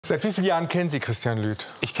Seit wie vielen Jahren kennen Sie Christian Lüth?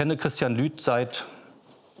 Ich kenne Christian Lüth seit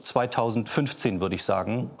 2015, würde ich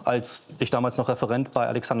sagen. Als ich damals noch Referent bei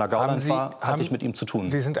Alexander Gauland war, hatte ich mit ihm zu tun.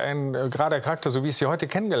 Sie sind ein gerader Charakter, so wie ich Sie heute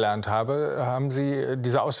kennengelernt habe. Haben Sie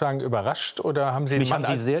diese Aussagen überrascht oder haben Sie Mich haben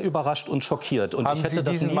sie sehr überrascht und schockiert. Und haben Sie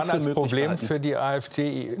diesen Mann als Problem für die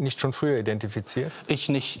AfD nicht schon früher identifiziert? Ich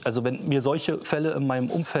nicht. Also wenn mir solche Fälle in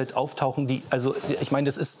meinem Umfeld auftauchen, ich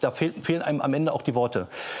meine, da fehlen einem am Ende auch die Worte.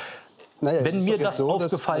 Naja, wenn mir das so,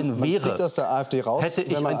 aufgefallen wäre, aus der AfD raus, hätte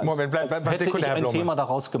ich ein Thema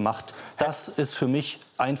daraus gemacht. Das ist für mich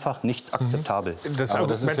einfach nicht akzeptabel. Das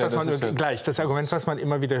Argument, was man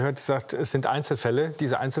immer wieder hört, sagt, es sind Einzelfälle.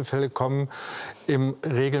 Diese Einzelfälle kommen im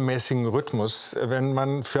regelmäßigen Rhythmus. Wenn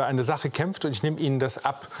man für eine Sache kämpft, und ich nehme Ihnen das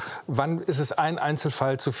ab, wann ist es ein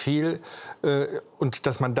Einzelfall zu viel? Und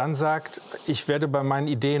dass man dann sagt, ich werde bei meinen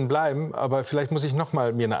Ideen bleiben, aber vielleicht muss ich noch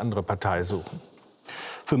mal mir eine andere Partei suchen.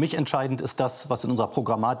 Für mich entscheidend ist das, was in unserer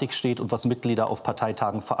Programmatik steht und was Mitglieder auf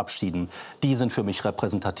Parteitagen verabschieden. Die sind für mich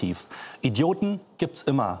repräsentativ. Idioten gibt's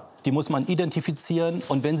immer. Die muss man identifizieren.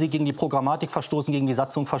 Und wenn sie gegen die Programmatik verstoßen, gegen die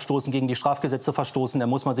Satzung verstoßen, gegen die Strafgesetze verstoßen, dann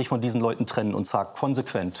muss man sich von diesen Leuten trennen, und zwar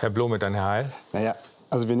konsequent. Herr Blome, dann Herr Heil. Naja,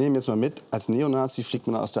 also wir nehmen jetzt mal mit, als Neonazi fliegt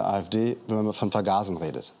man aus der AfD, wenn man von Vergasen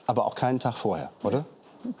redet. Aber auch keinen Tag vorher, oder?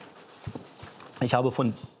 Ich habe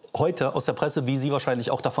von heute aus der Presse, wie Sie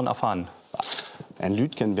wahrscheinlich auch, davon erfahren. Herrn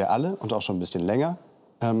Lüth kennen wir alle und auch schon ein bisschen länger.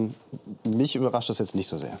 Mich überrascht das jetzt nicht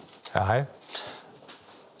so sehr. Herr Heil?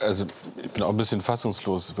 Also ich bin auch ein bisschen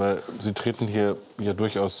fassungslos, weil Sie treten hier ja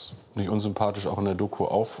durchaus nicht unsympathisch auch in der Doku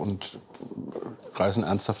auf und reißen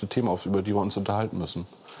ernsthafte Themen auf, über die wir uns unterhalten müssen.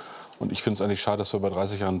 Und ich finde es eigentlich schade, dass wir bei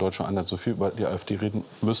 30 Jahren Deutscher Einheit so viel über die AfD reden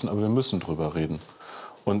müssen, aber wir müssen drüber reden.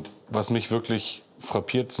 Und was mich wirklich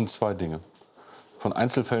frappiert, sind zwei Dinge. Von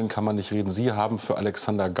Einzelfällen kann man nicht reden. Sie haben für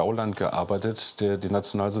Alexander Gauland gearbeitet, der den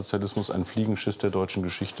Nationalsozialismus einen Fliegenschiss der deutschen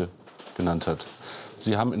Geschichte genannt hat.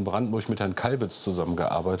 Sie haben in Brandenburg mit Herrn Kalbitz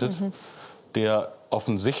zusammengearbeitet, der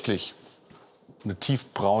offensichtlich eine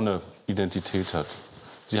tiefbraune Identität hat.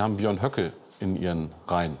 Sie haben Björn Höcke in Ihren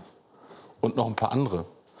Reihen und noch ein paar andere,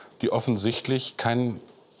 die offensichtlich keinen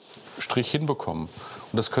Strich hinbekommen.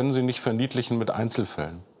 Und das können Sie nicht verniedlichen mit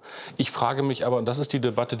Einzelfällen. Ich frage mich aber, und das ist die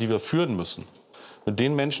Debatte, die wir führen müssen, mit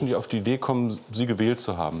den Menschen, die auf die Idee kommen, sie gewählt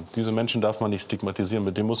zu haben. Diese Menschen darf man nicht stigmatisieren,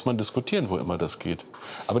 mit denen muss man diskutieren, wo immer das geht.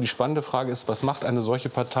 Aber die spannende Frage ist, was macht eine solche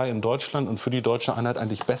Partei in Deutschland und für die deutsche Einheit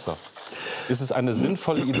eigentlich besser? Ist es eine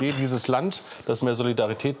sinnvolle Idee, dieses Land, das mehr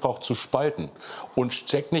Solidarität braucht, zu spalten? Und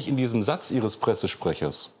steckt nicht in diesem Satz Ihres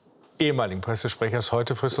Pressesprechers, ehemaligen Pressesprechers,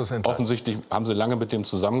 heute fristlos entlassen. Offensichtlich haben Sie lange mit dem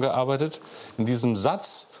zusammengearbeitet. In diesem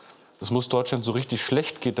Satz, es muss Deutschland so richtig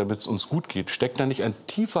schlecht gehen, damit es uns gut geht, steckt da nicht ein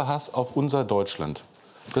tiefer Hass auf unser Deutschland?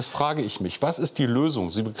 Das frage ich mich. Was ist die Lösung?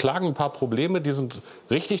 Sie beklagen ein paar Probleme, die sind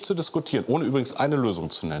richtig zu diskutieren, ohne übrigens eine Lösung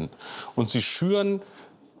zu nennen. Und Sie schüren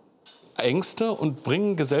Ängste und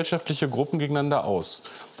bringen gesellschaftliche Gruppen gegeneinander aus.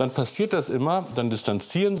 Dann passiert das immer, dann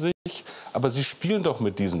distanzieren Sie sich, aber Sie spielen doch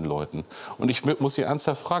mit diesen Leuten. Und ich muss Sie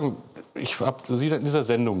ernsthaft fragen, ich habe Sie in dieser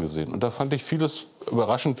Sendung gesehen und da fand ich vieles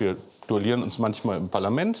überraschend. Wir duellieren uns manchmal im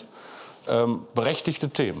Parlament, berechtigte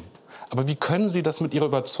Themen. Aber wie können Sie das mit Ihrer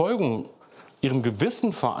Überzeugung, Ihrem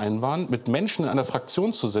Gewissen vereinbaren, mit Menschen in einer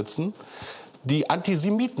Fraktion zu sitzen, die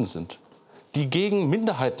Antisemiten sind, die gegen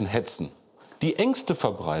Minderheiten hetzen, die Ängste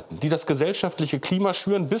verbreiten, die das gesellschaftliche Klima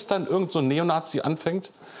schüren, bis dann irgend so ein Neonazi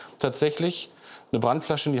anfängt, tatsächlich eine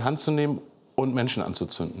Brandflasche in die Hand zu nehmen und Menschen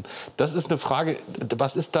anzuzünden. Das ist eine Frage,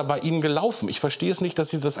 was ist da bei Ihnen gelaufen? Ich verstehe es nicht, dass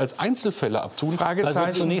Sie das als Einzelfälle abtun.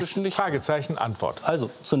 Fragezeichen, Antwort.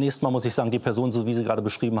 Also zunächst mal muss ich sagen, die Person, so wie Sie gerade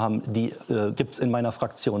beschrieben haben, die gibt es in meiner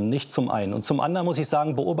Fraktion nicht, zum einen. Und zum anderen muss ich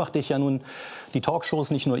sagen, beobachte ich ja nun die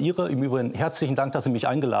Talkshows, nicht nur Ihre. Im Übrigen herzlichen Dank, dass Sie mich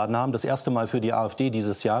eingeladen haben, das erste Mal für die AfD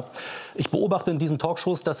dieses Jahr. Ich beobachte in diesen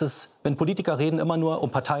Talkshows, dass es, wenn Politiker reden, immer nur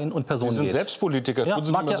um Parteien und Personen geht. Sie sind selbst Politiker, tun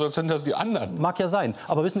Sie nicht mehr so, als hätten das die anderen. Mag ja sein.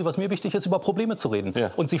 Aber wissen Sie, was mir wichtig ist, über Probleme zu reden.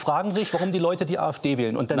 Ja. Und Sie fragen sich, warum die Leute die AfD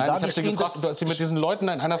wählen. Und dann sage ich Ihnen, gefragt, was Sie mit diesen Leuten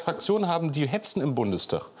in einer Fraktion haben, die hetzen im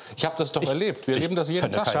Bundestag. Ich habe das doch erlebt. Wir erleben das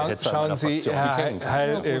jeden Tag. Schauen Sie, Herr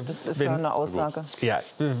Heil, das ist ja eine Aussage. Ja,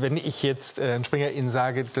 wenn ich jetzt, Herrn Springer, Ihnen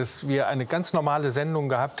sage, dass wir eine ganz normale Sendung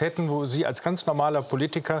gehabt hätten, wo Sie als ganz normaler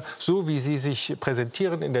Politiker, so wie Sie sich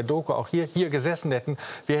präsentieren in der Doku, auch hier gesessen hätten,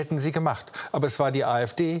 wir hätten Sie gemacht. Aber es war die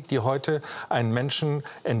AfD, die heute einen Menschen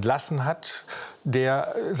entlassen hat,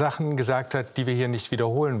 der Sachen gesagt hat, die wir hier nicht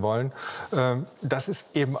wiederholen wollen. Das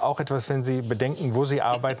ist eben auch etwas, wenn Sie bedenken, wo Sie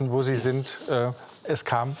arbeiten, wo Sie sind. es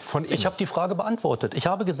kam von Ihnen. Ich habe die Frage beantwortet. Ich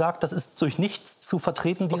habe gesagt, das ist durch nichts zu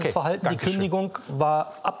vertreten, dieses Verhalten. Die Kündigung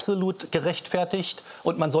war absolut gerechtfertigt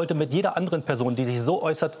und man sollte mit jeder anderen Person, die sich so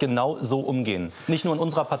äußert, genau so umgehen. Nicht nur in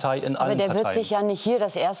unserer Partei, in allen Parteien. Aber der wird sich ja nicht hier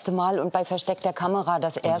das erste Mal und bei versteckter Kamera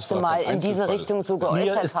das erste Mal in diese Richtung so geäußert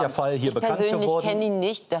haben. Mir ist der Fall hier bekannt geworden. Ich persönlich kenne ihn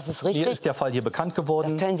nicht, das ist richtig. Mir ist der Fall hier bekannt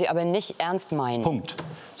geworden. Das können Sie aber nicht ernst meinen. Punkt.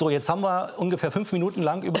 So, jetzt haben wir ungefähr 5 Minuten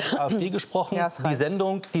lang über die AfD gesprochen. Ja, die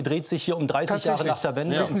Sendung, die dreht sich hier um 30 Jahre nach der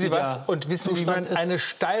Wende. Ja. Wissen Sie was? Und wissen Sie, wie man eine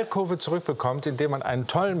Steilkurve zurückbekommt, indem man einen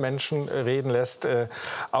tollen Menschen reden lässt,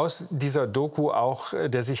 aus dieser Doku auch,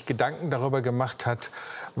 der sich Gedanken darüber gemacht hat,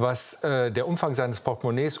 was der Umfang seines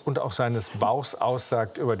Portemonnaies und auch seines Bauchs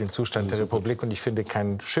aussagt über den Zustand der Republik. Und ich finde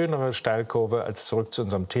keine schönere Steilkurve als zurück zu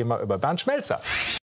unserem Thema über Bernd Schmelzer.